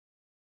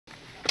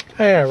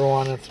Hey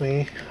everyone, it's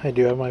me. I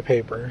do have my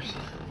papers.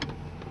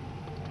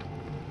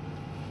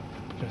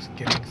 Just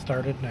getting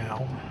started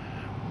now.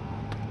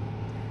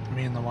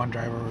 Me and the one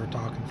driver were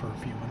talking for a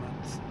few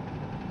minutes.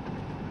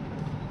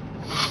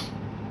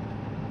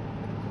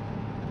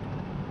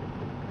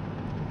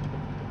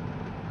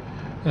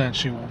 And then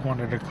she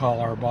wanted to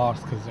call our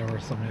boss because there were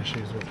some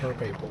issues with her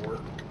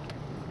paperwork.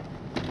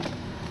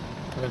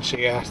 And then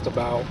she asked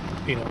about,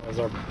 is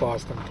our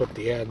boss going to put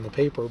the ad in the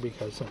paper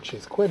because since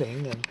she's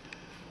quitting, and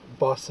the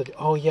boss said,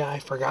 oh yeah, I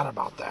forgot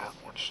about that,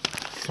 which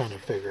kind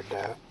of figured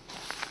that.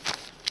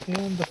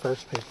 And the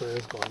first paper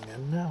is going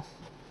in now.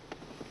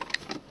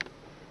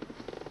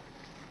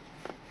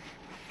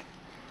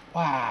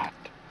 What?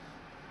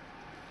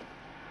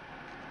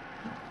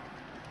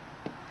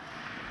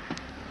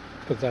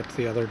 Because that's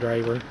the other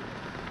driver.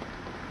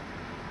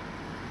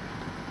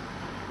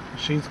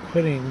 She's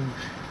quitting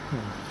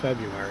in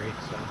February,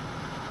 so.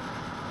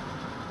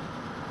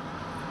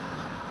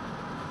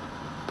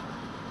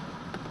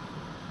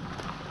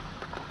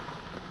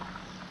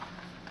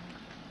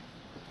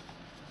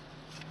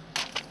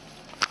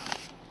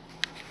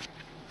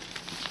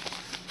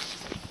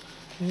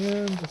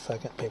 And the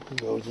second paper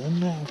goes in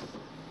now.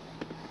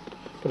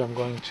 But I'm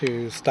going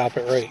to stop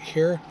it right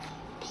here.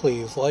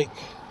 Please like,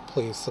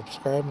 please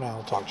subscribe, and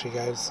I'll talk to you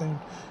guys soon.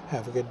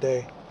 Have a good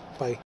day. Bye.